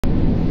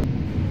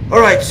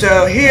Alright,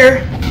 so here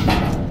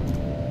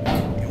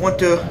you want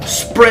to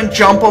sprint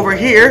jump over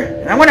here.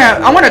 And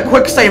I'm gonna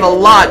quick save a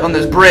lot on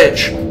this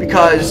bridge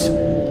because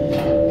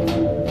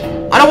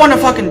I don't want to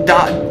fucking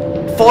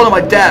fall to my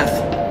death.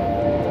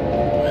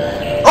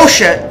 Oh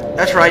shit!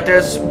 That's right.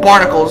 There's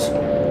barnacles,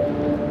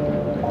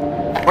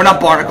 or not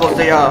barnacles.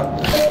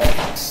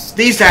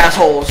 These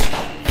assholes.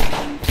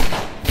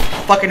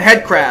 Fucking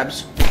head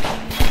crabs.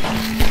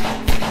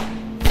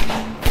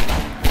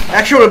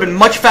 Actually, it would have been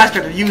much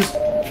faster to use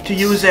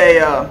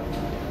a.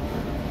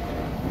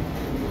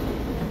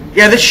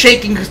 Yeah, this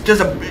shaking does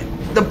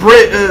the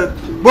bridge.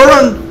 We're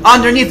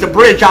underneath the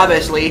bridge,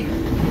 obviously,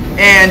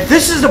 and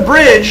this is the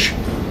bridge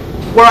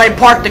where I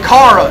parked the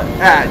car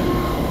at.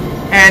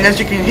 And as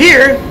you can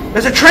hear,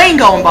 there's a train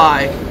going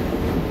by.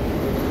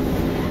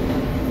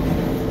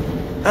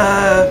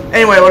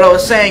 Anyway, what I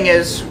was saying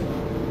is,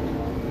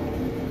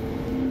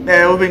 it would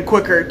have been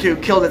quicker to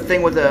kill the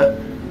thing with a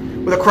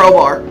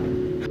crowbar.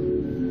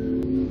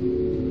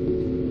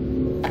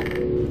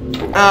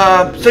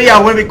 So yeah,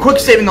 I'm going to be quick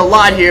saving a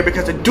lot here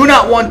because I do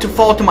not want to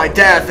fall to my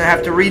death and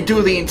have to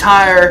redo the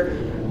entire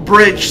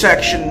bridge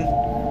section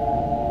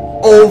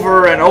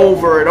over and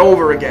over and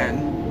over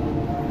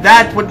again.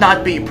 That would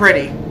not be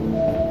pretty.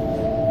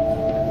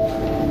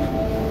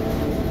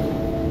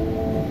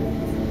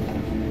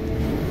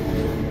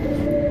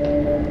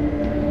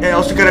 And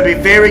also gotta be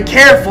very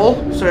careful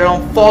so you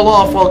don't fall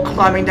off while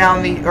climbing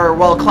down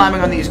while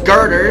climbing on these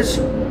girders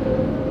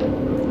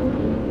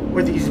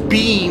or these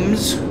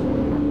beams.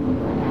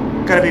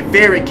 Gotta be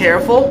very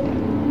careful.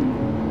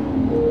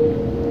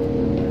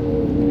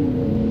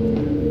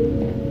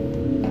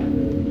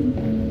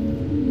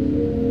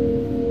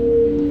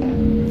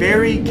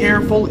 Very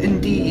careful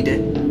indeed.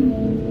 I'm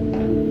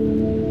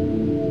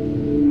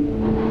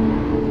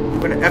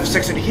gonna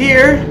F6 it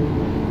here.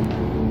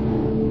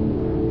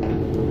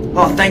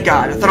 Oh, thank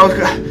God! I thought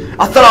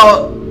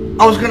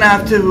I was gonna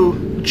have to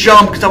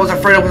jump because I was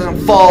afraid I was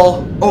gonna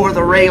fall over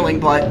the railing,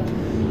 but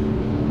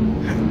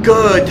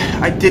good,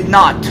 I did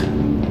not.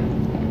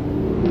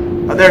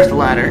 Oh, there's the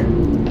ladder.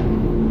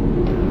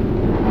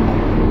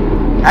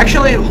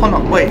 Actually, hold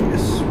on, wait.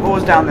 What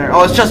was down there?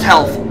 Oh, it's just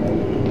health.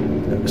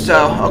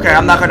 So, okay,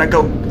 I'm not gonna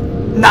go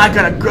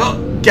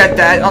get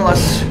that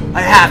unless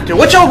I have to,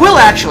 which I will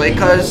actually,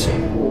 because.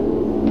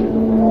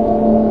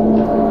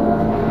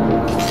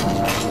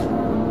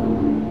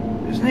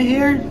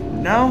 Here?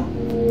 No?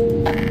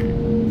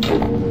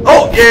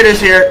 Oh, yeah, it is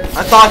here.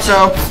 I thought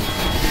so.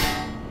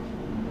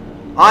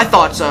 I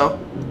thought so.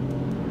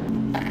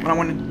 What I'm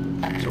gonna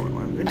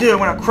do, I'm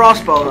gonna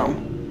crossbow them.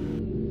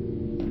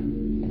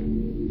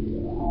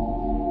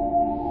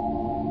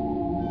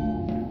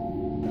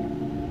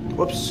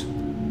 Whoops.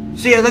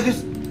 See, look at.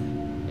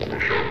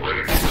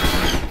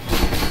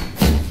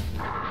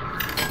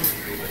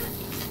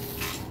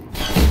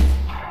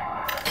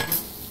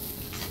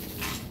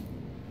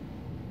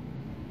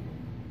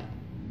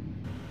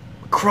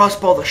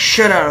 Crossbow the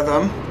shit out of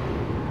them.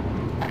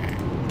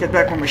 Get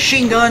back my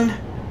machine gun.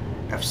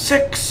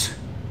 F6.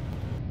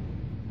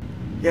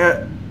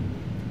 Yeah.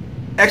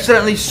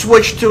 Accidentally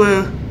switched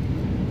to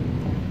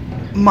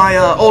my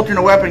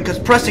alternate weapon because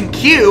pressing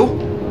Q.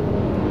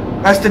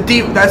 That's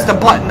the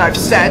button I've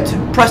set.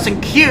 Pressing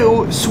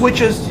Q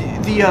switches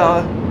the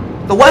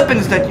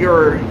weapons that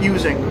you're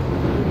using.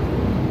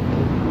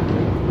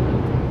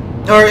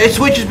 Or it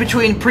switches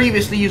between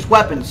previously used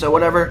weapons. So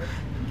whatever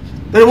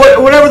the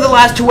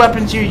last two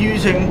weapons you're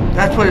using,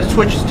 that's what it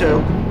switches to.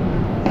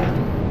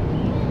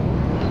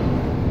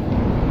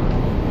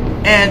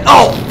 And,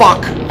 oh,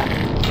 fuck.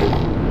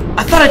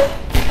 I thought it.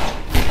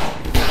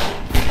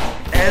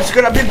 And it's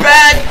gonna be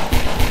bad.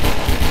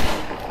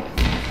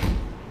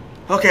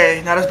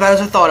 Okay, not as bad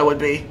as I thought it would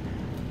be.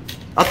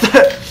 I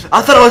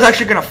thought I was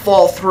actually gonna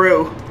fall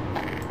through.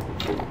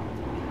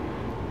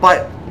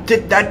 But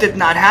that did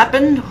not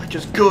happen, which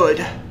is good.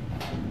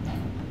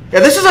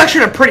 Yeah, this is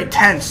actually pretty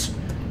tense.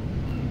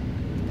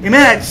 It may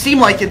not seem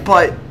like it,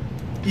 but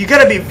you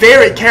gotta be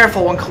very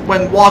careful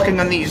when walking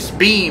on these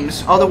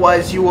beams,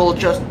 otherwise you will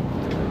just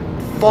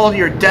fall to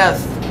your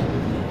death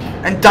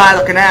and die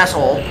like an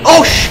asshole.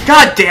 Oh,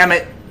 god damn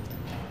it!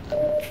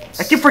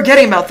 I keep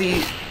forgetting about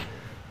the.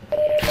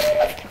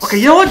 Okay,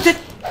 you know what?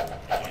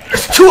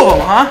 There's two of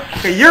them, huh?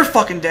 Okay, you're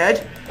fucking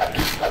dead.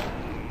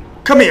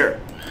 Come here.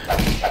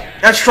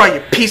 Let's try,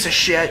 you piece of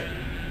shit.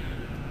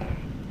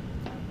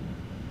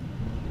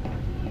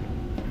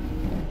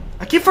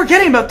 I keep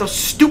forgetting about those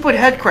stupid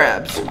head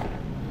crabs.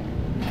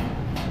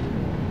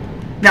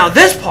 Now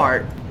this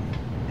part,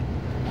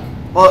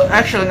 well,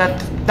 actually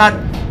not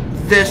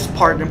this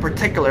part in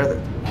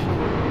particular.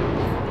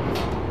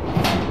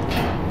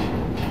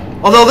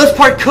 Although this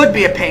part could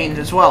be a pain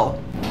as well.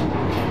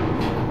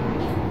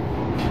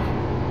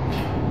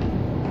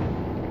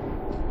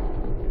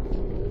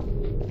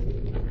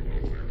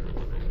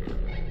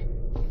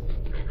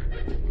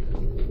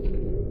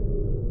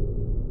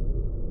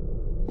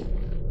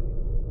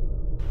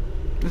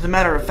 As a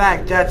matter of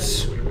fact,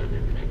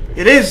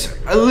 it is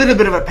a little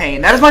bit of a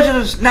pain. Not as much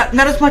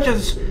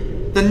as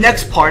the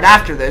next part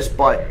after this,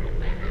 but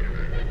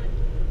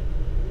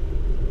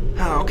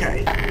Oh,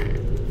 okay.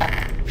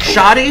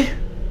 Shoddy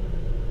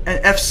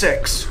and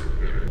F6.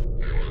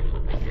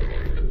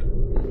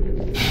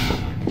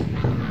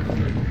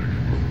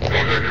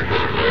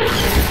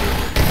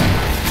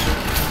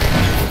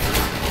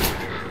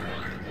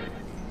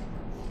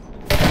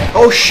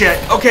 Oh shit.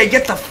 Okay,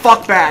 get the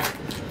fuck back.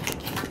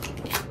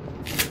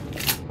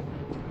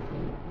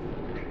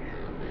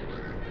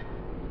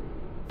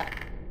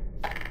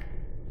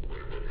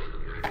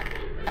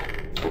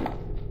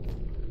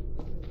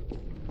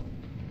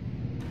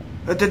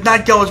 It did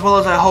not go as well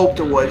as I hoped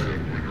it would.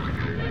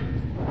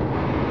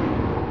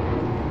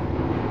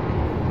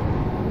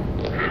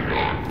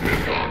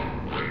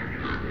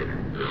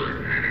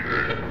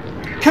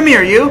 Come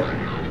here, you.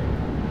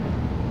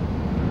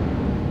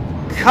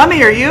 Come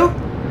here, you.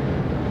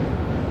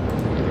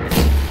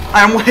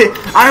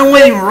 I'm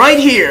waiting right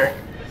here.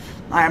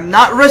 I am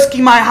not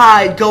risking my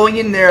hide going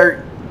in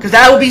there, because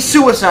that would be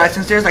suicide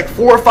since there's like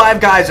 4 or 5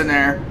 guys in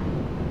there.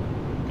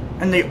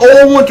 And they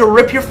all want to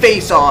rip your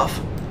face off.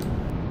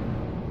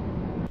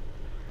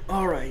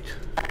 Alright.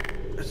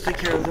 Let's take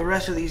care of the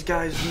rest of these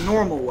guys the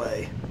normal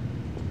way.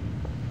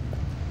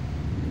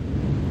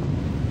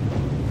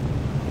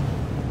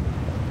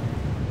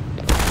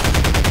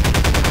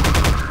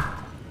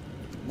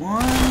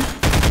 One.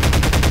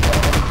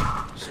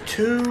 It's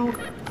 2.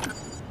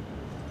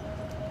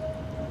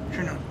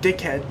 Sure no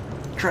dickhead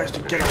tries to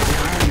get up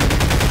behind me.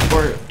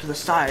 Or to the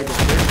side.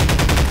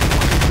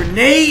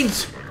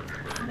 Grenades!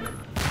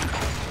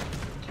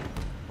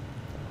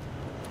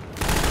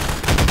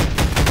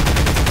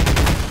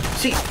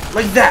 See,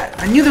 like that.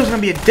 I knew there was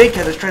gonna be a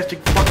dickhead that tries to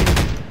fucking...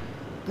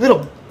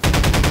 Little...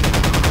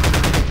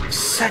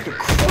 sack of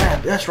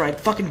crap. That's right.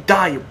 Fucking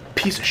die, you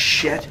piece of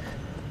shit.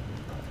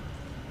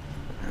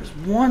 There's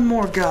one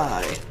more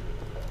guy.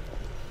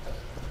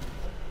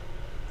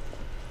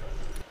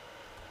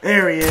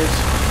 There he is.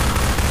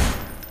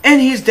 And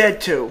he's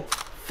dead too.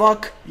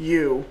 Fuck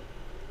you.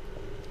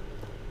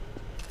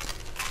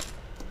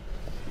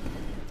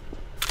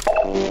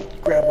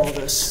 Grab all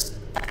this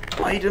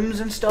items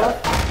and stuff.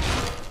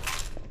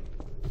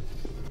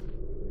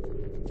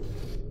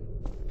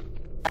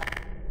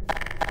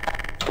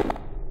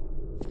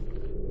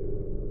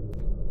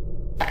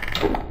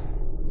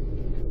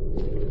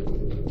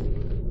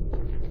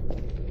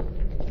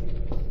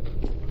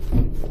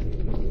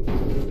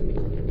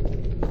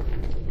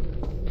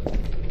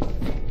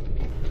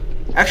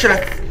 Actually,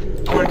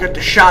 I want to get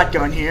the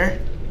shotgun here.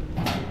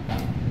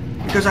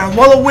 Because I'm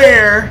well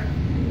aware...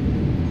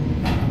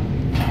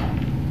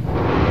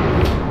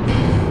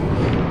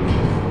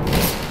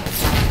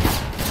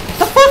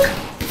 The fuck?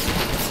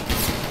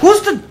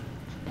 Who's the...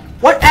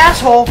 What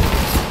asshole?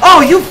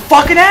 Oh, you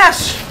fucking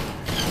ass!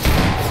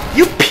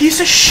 You piece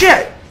of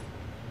shit!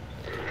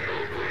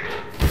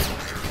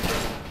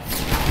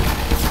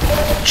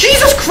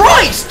 Jesus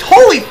Christ!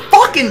 Holy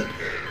fucking...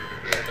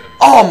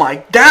 Oh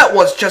my, that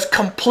was just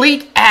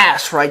complete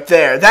ass right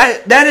there.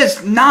 That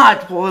is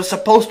not what was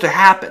supposed to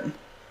happen.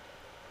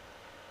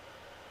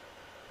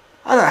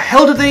 How the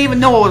hell did they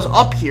even know I was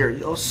up here?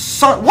 Those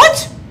son...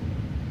 What?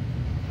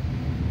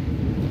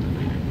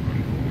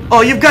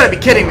 Oh, you've got to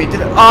be kidding me.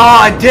 Did I? Oh,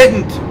 I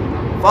didn't.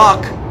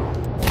 Fuck.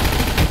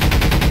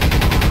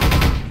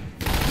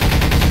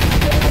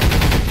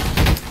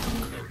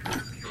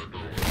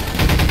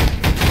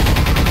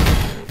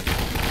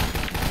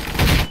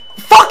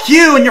 Fuck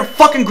you and your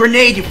fucking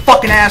grenade, you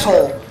fucking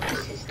asshole.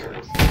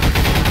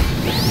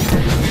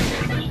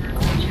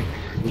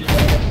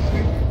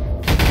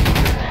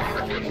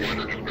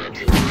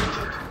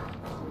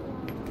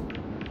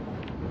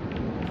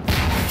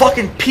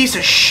 Fucking piece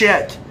of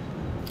shit.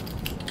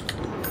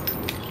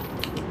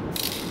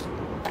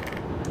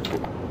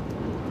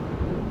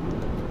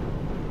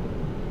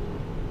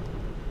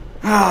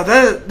 Oh,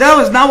 that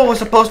was not what was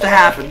supposed to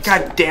happen.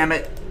 God damn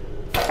it.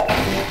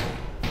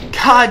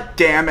 God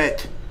damn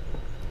it.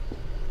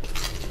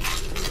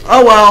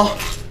 Oh well.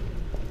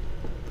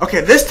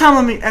 Okay, this time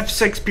let me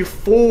F6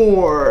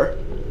 before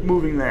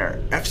moving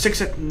there.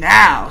 F6 it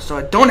now, so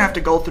I don't have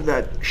to go through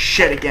that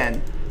shit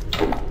again.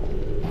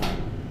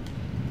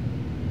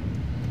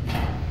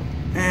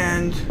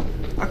 And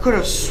I could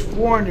have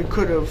sworn you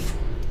could have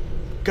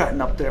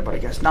gotten up there, but I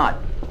guess not.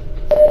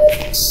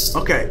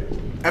 Okay,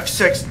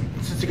 F6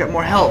 since you got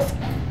more health.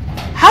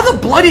 How the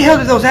bloody hell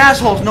did those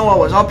assholes know I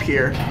was up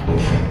here?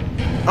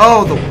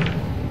 Oh,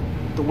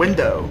 the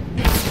window.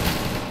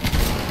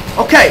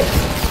 Okay.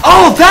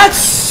 Oh, that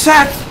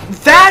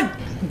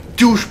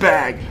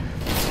douchebag.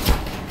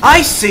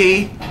 I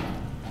see.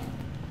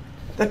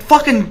 That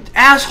fucking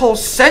asshole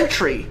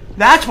sentry.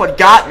 That's what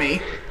got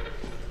me.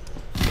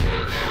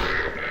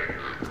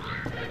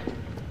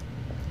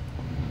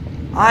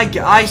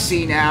 I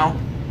see now.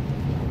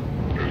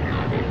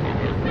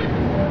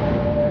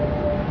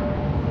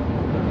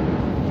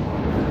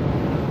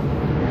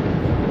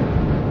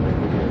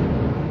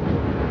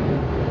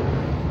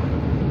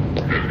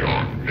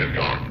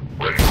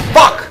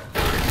 Fuck!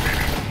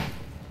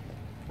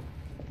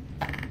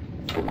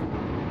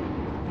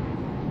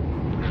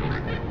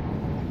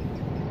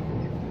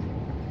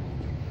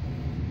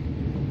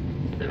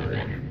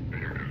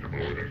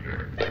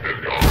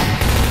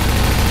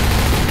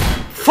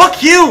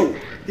 Fuck you!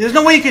 There's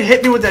no way you can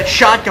hit me with that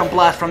shotgun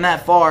blast from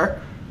that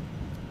far.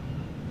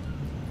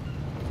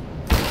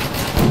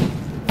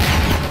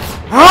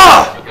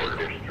 Ah!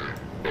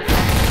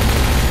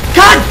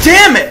 God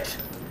damn it!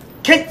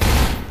 Can't...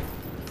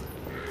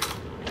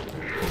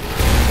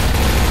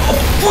 Oh,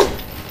 fuck!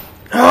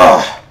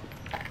 Ugh!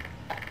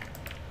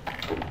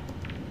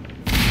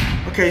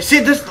 Okay, see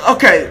this...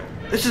 Okay,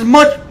 this is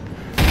much...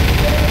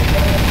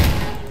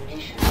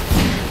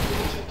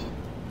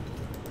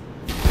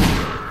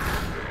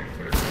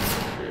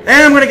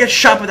 And I'm gonna get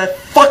shot by that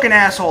fucking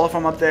asshole if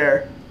I'm up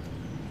there.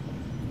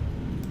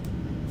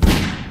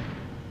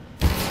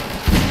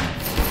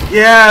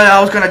 Yeah, I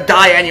was gonna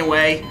die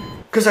anyway.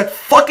 Because that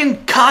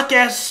fucking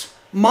cock-ass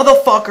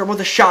motherfucker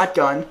with a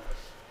shotgun.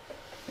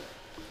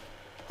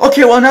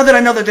 Okay, well now that I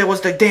know that there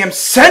was the damn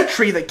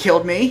sentry that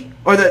killed me.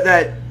 Or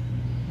that...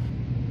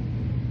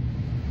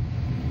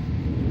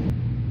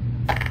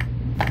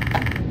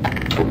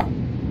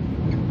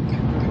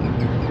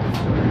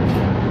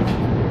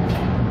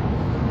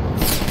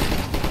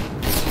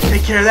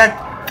 Take care of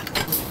that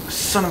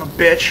son of a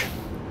bitch.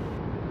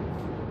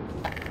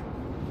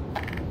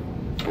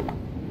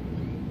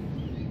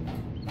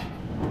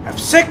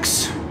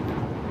 F6.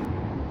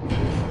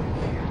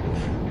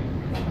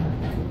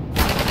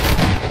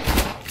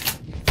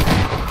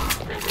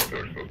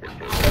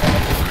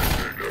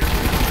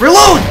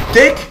 Reload,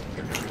 dick!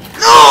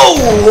 No!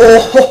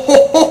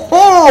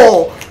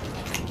 Oh,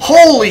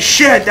 holy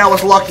shit, that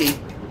was lucky.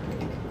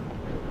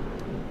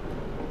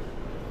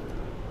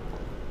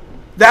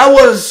 That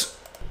was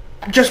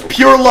just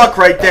pure luck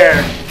right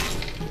there.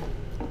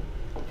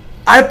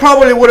 I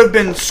probably would have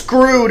been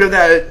screwed if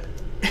that...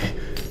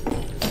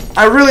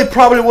 I really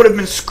probably would have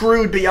been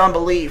screwed beyond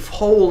belief.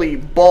 Holy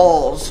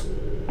balls.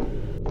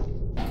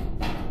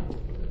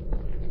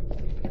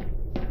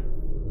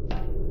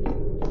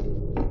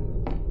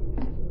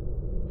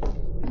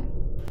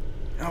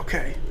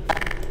 Okay.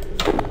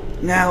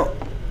 Now,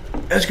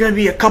 there's gonna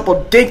be a couple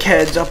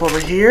dickheads up over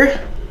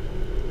here.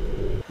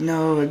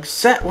 No,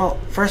 except, well,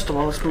 first of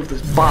all, let's move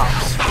this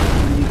box.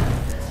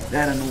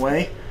 That in the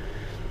way.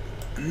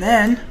 And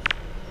then,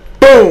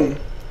 boom!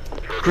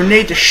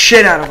 Grenade the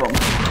shit out of them.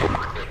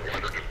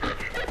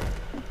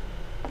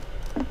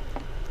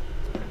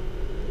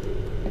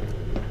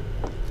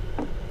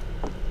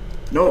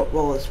 No,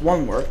 well, this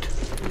one worked.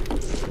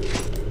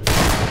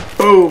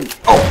 Boom!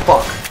 Oh,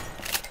 fuck!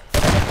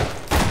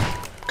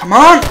 Come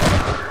on!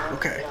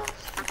 Okay.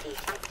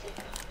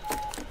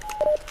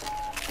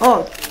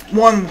 Oh,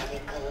 one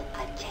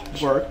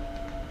worked.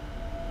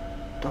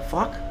 The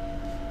fuck?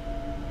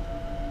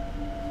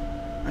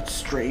 That's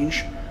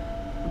strange.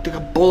 I think a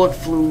bullet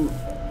flew.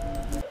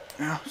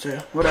 Yeah, so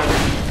whatever.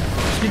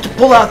 Just need to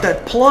pull out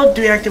that plug,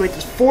 deactivate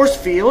this force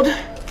field,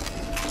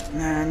 and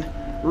then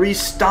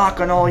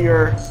restock on all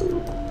your...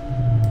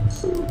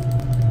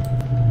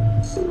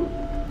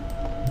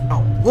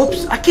 Oh,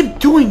 whoops. I keep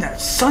doing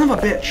that, son of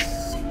a bitch.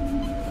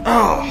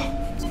 Oh.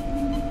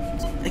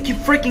 I keep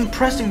freaking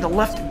pressing the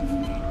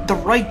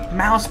right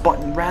mouse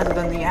button rather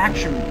than the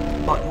action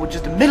button, which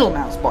is the middle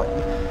mouse button.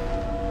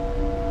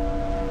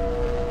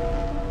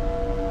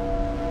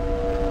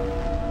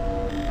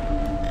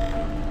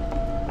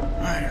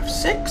 Alright,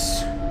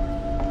 F6.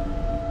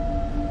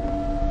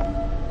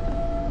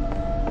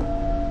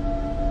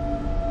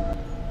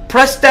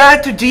 Press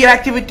that to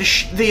deactivate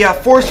the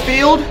force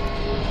field.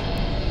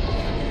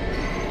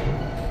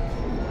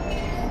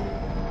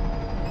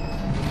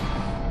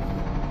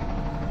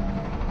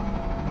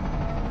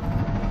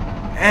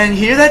 And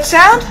hear that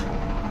sound?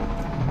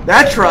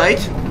 That's right.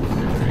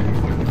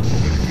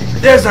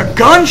 There's a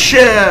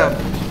gunship!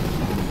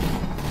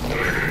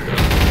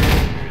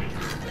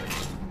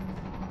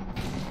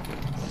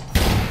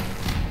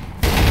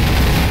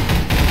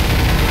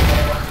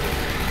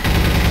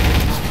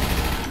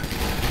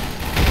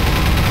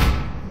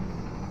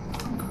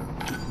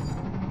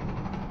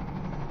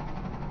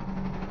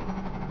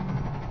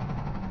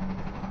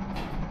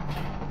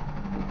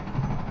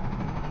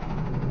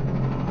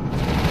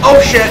 Oh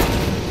shit!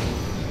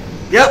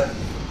 Yep.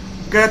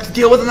 Gonna have to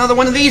deal with another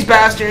one of these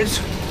bastards.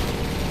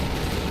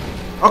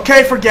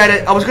 Okay, forget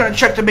it. I was gonna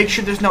check to make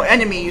sure there's no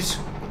enemies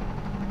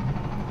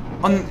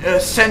on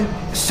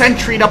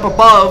sentryed up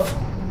above.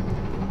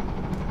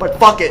 But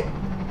fuck it.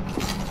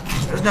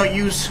 There's no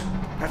use.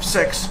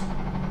 F6.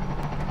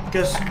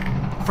 Because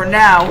for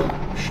now...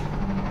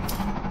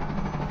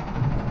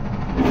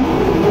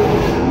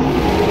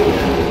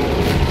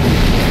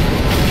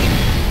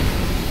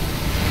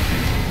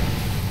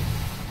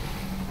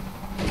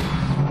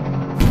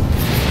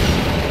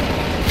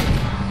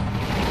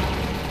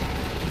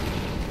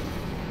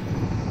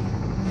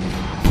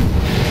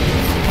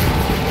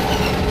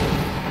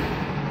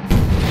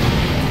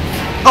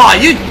 Aw,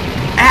 you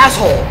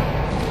asshole!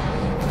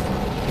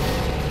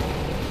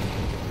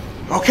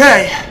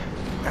 Okay,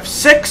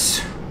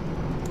 F6.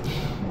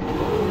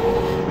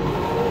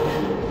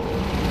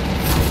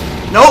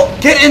 Nope,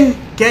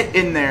 get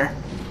in there.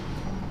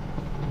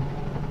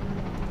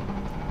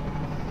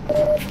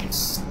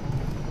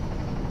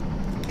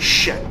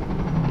 Shit.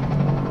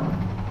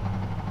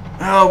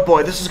 Oh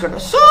boy, this is gonna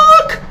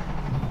suck!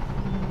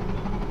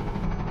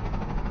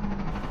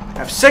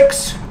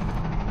 F6.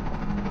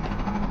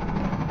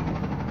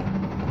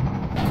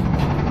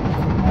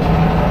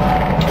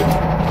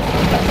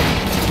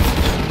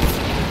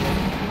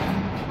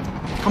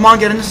 Come on,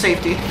 get into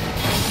safety.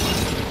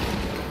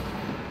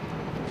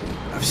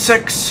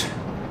 F6.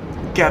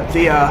 Get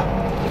the,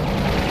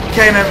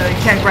 okay, man,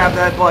 you can't grab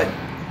that, but...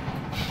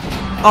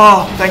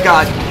 Oh, thank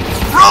God.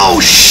 Oh,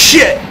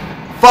 shit!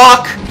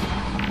 Fuck!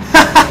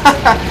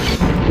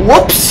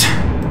 Whoops!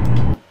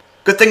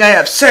 Good thing I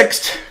have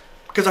 6th,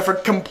 because I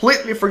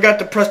completely forgot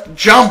to press the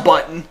jump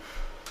button.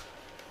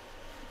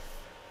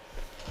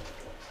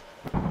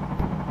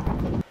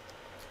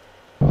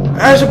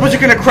 I suppose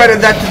you're gonna credit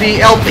that to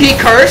the LP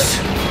curse.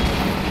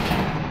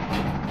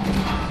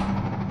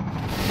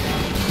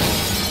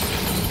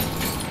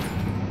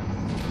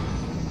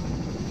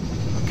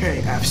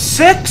 Okay,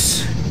 F6.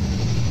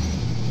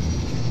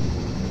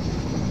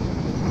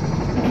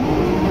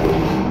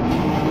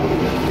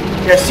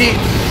 Yeah, see,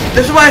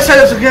 this is why I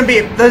said this is gonna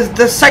be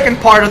the second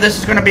part of this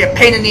is gonna be a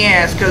pain in the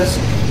ass, because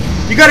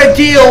you gotta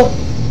deal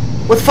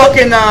with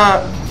fucking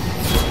yeah,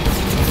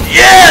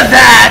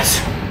 that!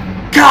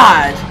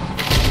 God!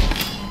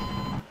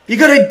 We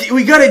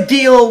gotta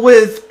deal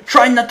with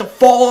trying not to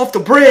fall off the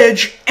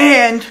bridge,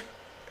 and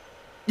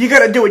you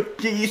gotta do it,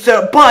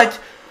 but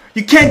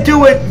you can't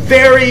do it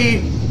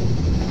very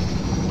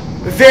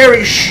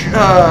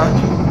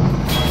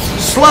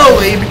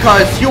slowly,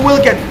 because you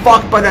will get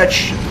fucked by that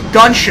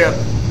gunship.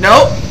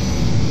 Nope.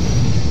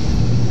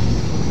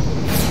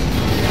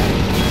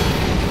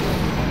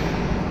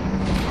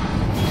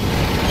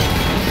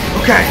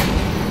 Okay.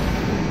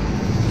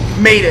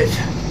 Made it.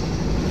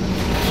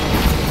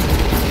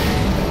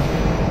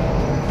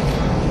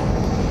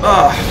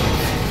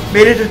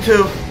 Made it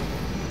into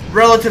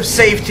relative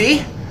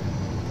safety.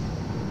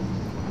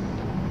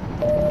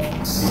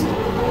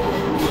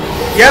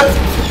 Yep.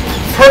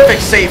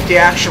 Perfect safety,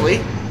 actually.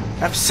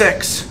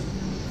 F6.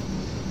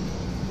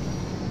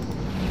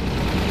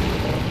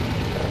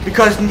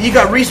 Because you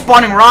got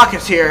respawning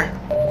rockets here.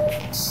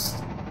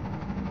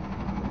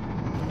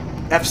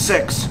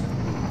 F6.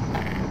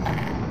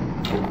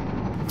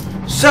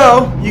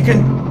 So, you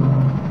can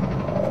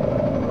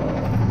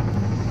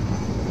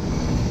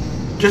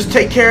just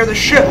take care of the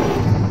ship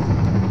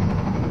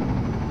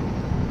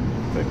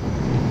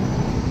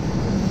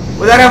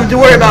without having to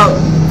worry about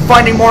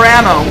finding more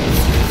ammo.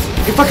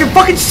 If I can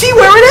fucking see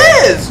where it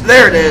is!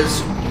 There it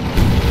is.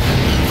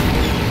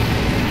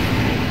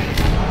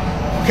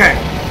 Okay.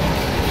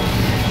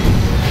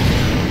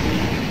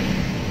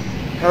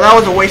 Now that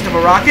was a waste of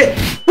a rocket.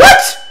 What?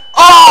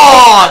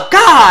 Oh,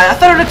 God! I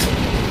thought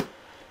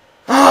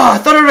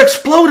it had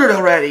exploded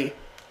already.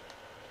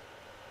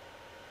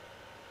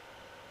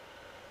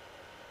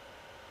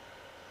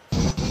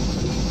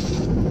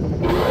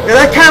 Yeah,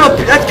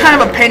 that's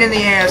kind of a pain in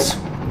the ass.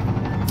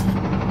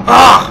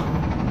 Ah!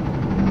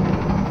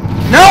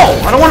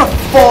 No! I don't want to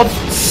fall.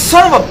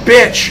 Son of a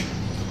bitch!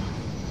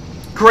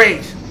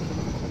 Great.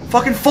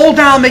 Fucking fall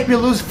down, make me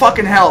lose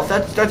fucking health.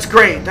 That's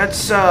great.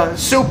 That's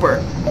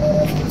super.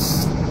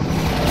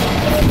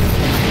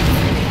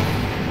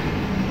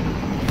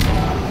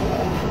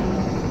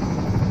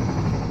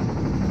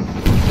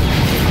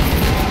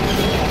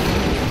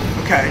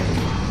 Okay.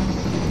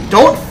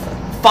 Don't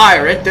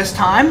fire it this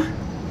time.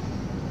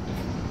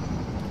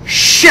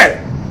 Shit!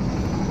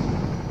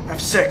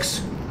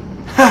 F6.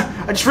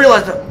 I just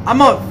realized that I'm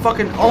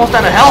fucking almost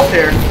out of health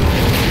here.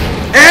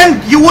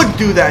 And you would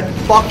do that.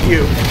 Fuck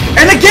you.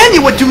 And again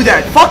you would do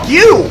that. Fuck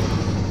you!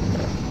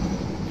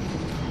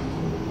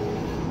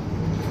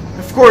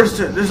 Of course,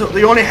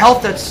 the only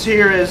health that's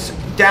here is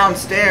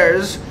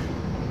downstairs.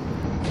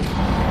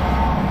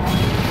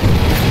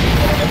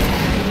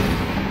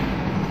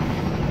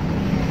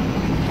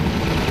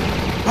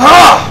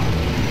 Ah!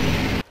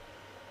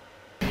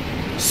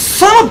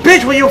 Son of a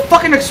bitch, will you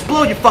fucking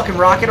explode, you fucking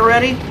rocket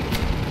already?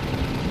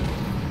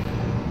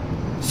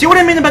 See what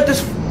I mean about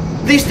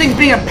these things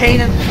being a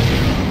pain in...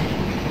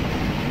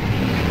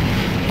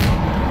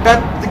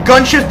 About the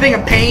gunships being a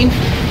pain?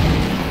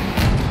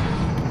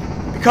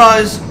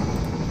 Because...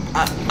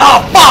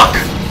 oh, fuck!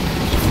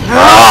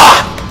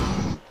 Ah!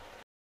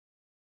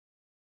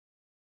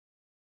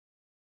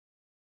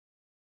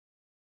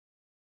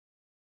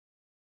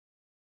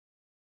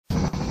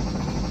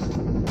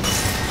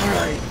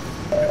 Alright.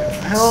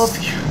 Health...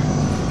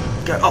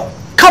 Oh,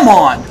 come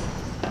on!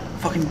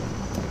 Fucking...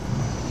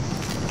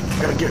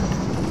 Gotta get...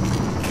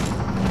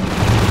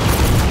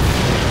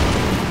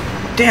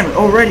 Damn it,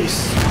 already...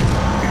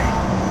 Okay.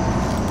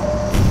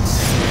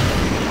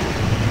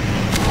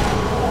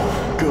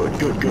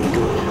 Good.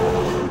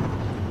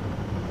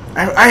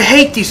 I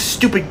hate these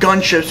stupid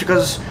gunships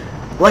because,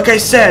 like I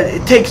said,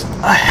 it takes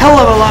a hell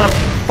of a lot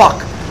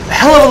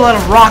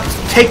of rocks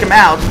to take them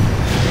out.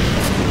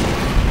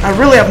 I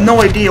really have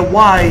no idea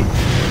why.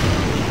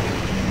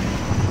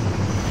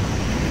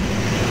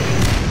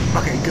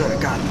 Okay, good,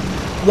 I got it.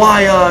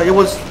 Why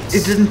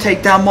it didn't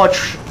take that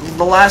much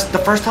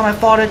the first time I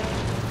fought it.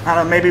 I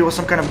don't know, maybe it was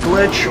some kind of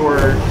glitch,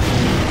 or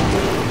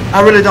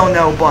I really don't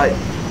know, but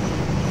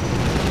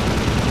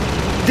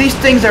these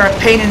things are a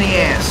pain in the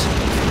ass.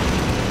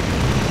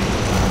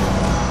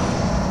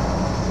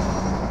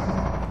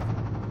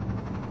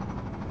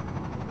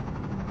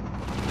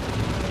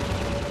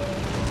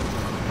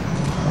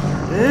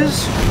 There it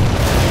is.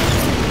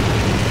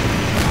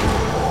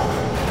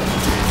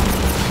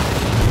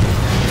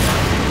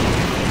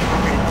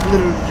 Okay,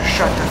 literally just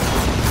shut that.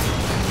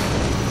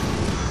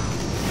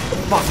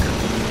 Fuck.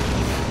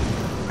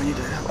 I need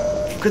to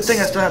help. Good thing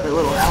I still have a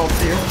little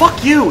health here.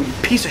 Fuck you, you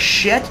piece of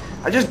shit.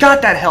 I just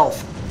got that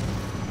health.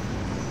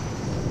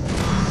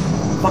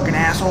 Fucking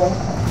asshole.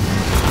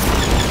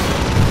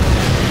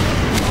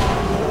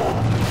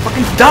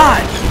 Fucking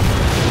die.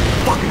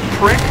 Fucking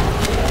prick.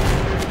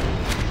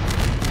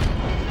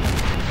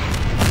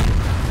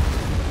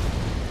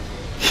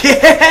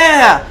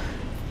 Yeah!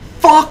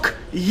 Fuck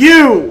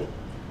you!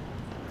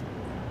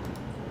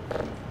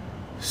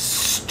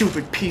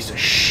 Stupid piece of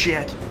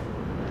shit.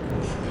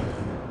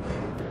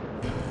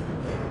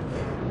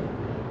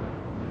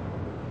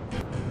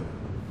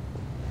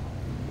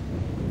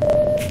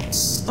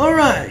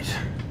 Alright.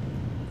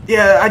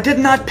 Yeah, I did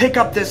not pick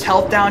up this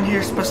health down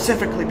here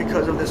specifically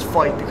because of this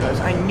fight, because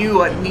I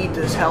knew I'd need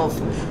this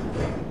health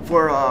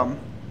for,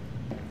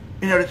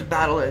 in order to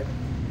battle it.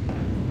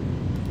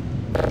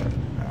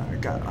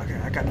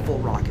 I got full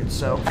rockets,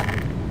 so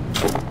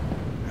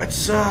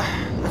let's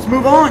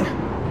move on.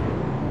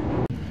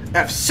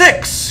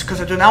 F6,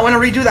 because I do not want to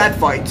redo that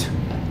fight.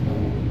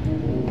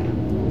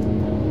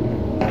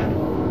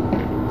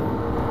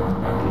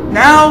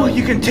 Now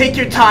you can take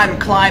your time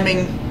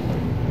climbing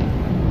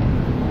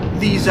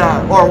these,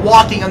 or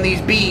walking on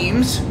these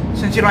beams,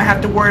 since you don't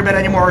have to worry about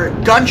any more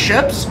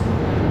gunships.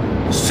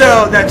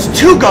 So that's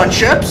 2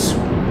 gunships.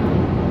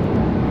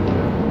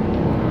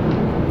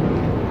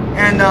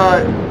 And,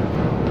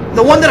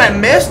 the one that I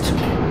missed,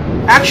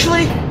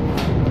 actually,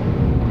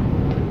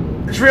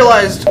 I just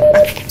realized,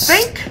 I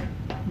think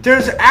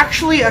there's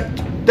actually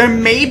there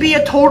may be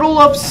a total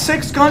of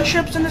 6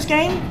 gunships in this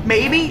game.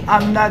 Maybe.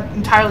 I'm not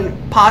entirely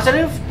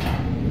positive.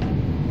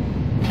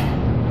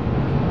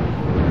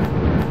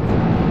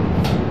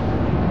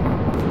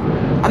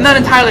 I'm not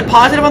entirely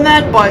positive on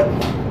that, but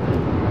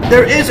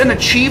there is an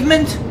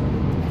achievement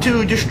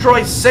to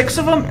destroy 6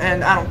 of them,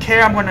 and I don't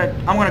care. I'm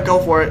gonna go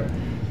for it.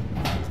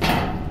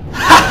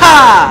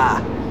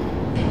 Ha!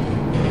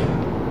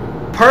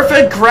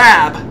 Perfect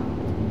grab.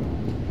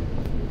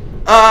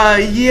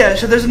 Yeah,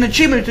 so there's an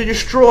achievement to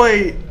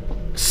destroy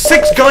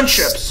 6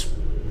 gunships,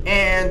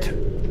 and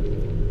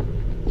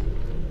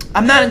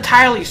I'm not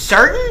entirely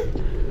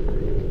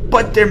certain,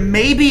 but there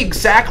may be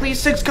exactly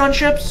 6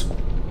 gunships.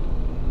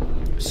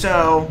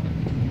 So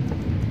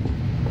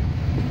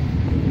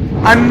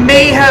I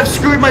may have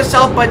screwed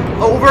myself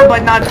over by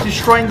not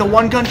destroying the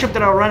 1 gunship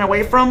that I ran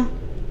away from,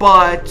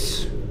 but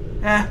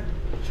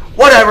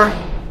whatever.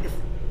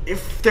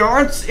 If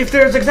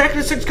there's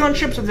exactly 6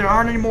 gunships, if there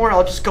aren't any more,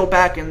 I'll just go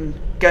back and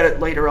get it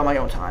later on my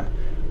own time.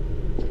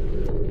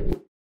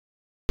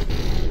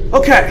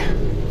 Okay,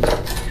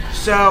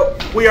 so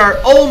we are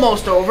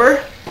almost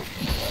over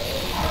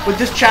with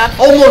this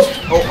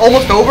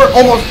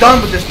almost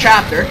done with this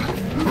chapter.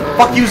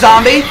 Fuck you,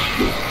 zombie.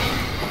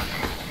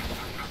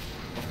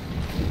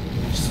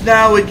 So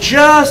now we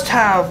just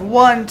have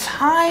one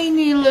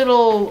tiny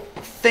little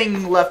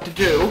thing left to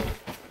do.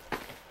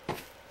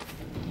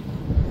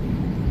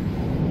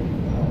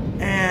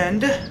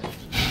 And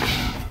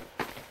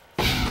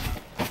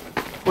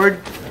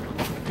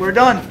we're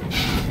done.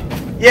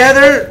 Yeah,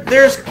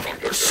 there's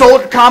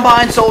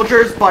combine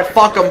soldiers, but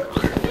fuck them.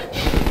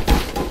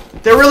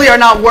 They really are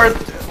not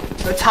worth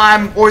the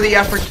time or the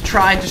effort to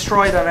try and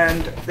destroy them.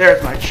 And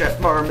there's my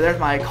ship, or there's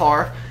my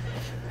car.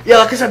 Yeah,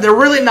 like I said, they're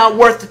really not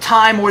worth the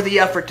time or the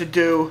effort to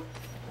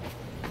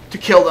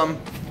kill them.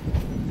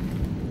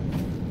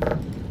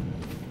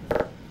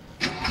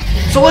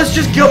 So let's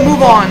just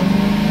move on.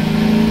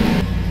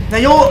 Now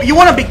you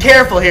want to be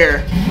careful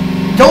here.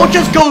 Don't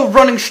just go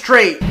running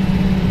straight,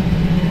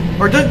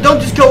 or don't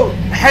just go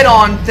head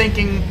on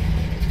thinking,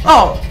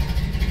 oh,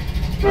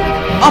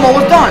 I'm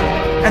almost done,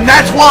 and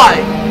that's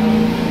why.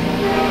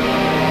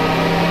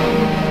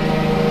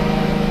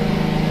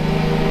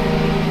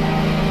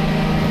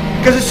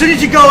 Because as soon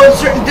as you go a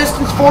certain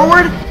distance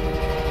forward,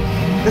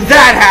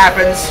 that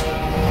happens.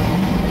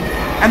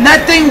 And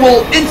that thing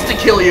will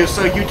insta-kill you,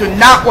 so you do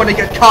not want to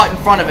get caught in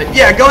front of it.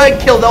 Yeah, go ahead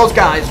and kill those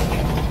guys.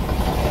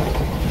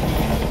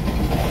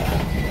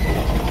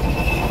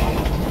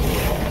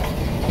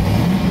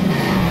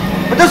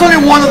 But there's only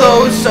one of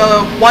those,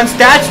 so once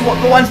that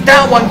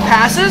one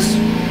passes,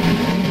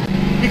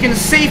 you can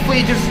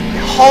safely just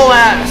haul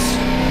ass.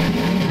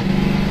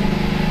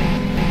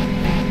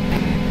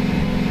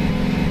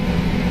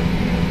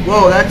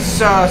 Whoa, that's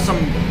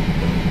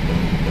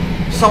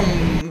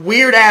some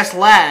weird ass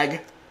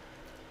lag.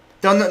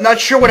 Not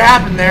sure what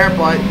happened there,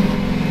 but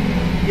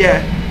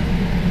yeah.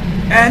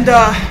 And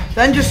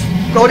then just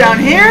go down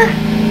here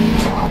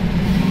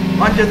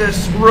under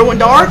this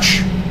ruined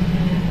arch.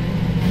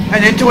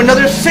 and into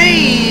another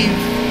save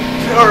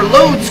or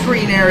load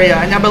screen area,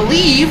 and I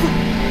believe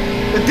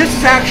that this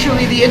is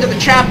actually the end of the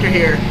chapter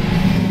here.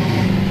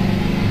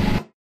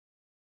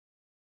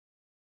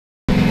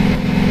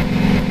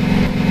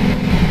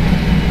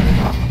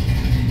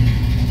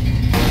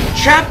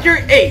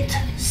 Chapter 8,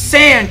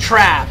 Sand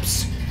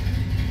Traps.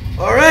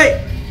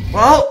 Alright,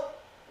 well,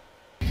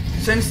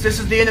 since this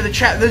is the end of the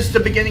chapter, this is the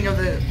beginning of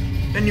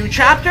the new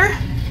chapter,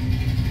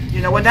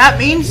 you know what that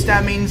means?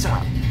 That means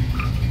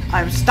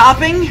I'm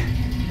stopping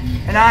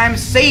and I'm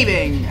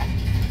saving.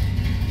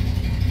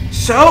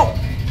 So,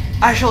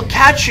 I shall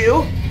catch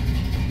you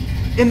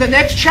in the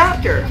next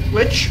chapter,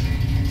 which,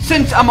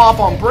 since I'm off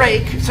on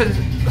break, since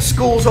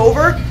school's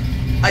over,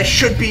 I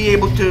should be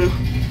able to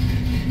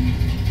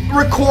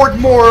record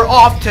more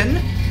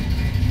often,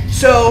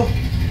 so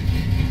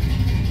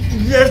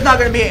there's not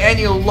going to be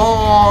any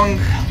long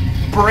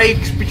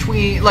breaks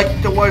between,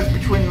 like there was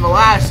between the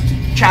last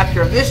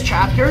chapter and this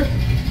chapter.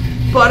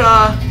 But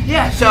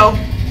yeah, so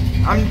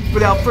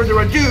without further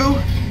ado,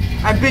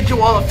 I bid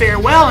you all a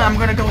farewell, and I'm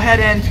going to go ahead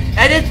and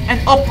edit and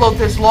upload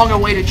this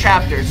long-awaited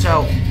chapter.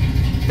 So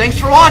thanks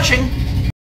for watching.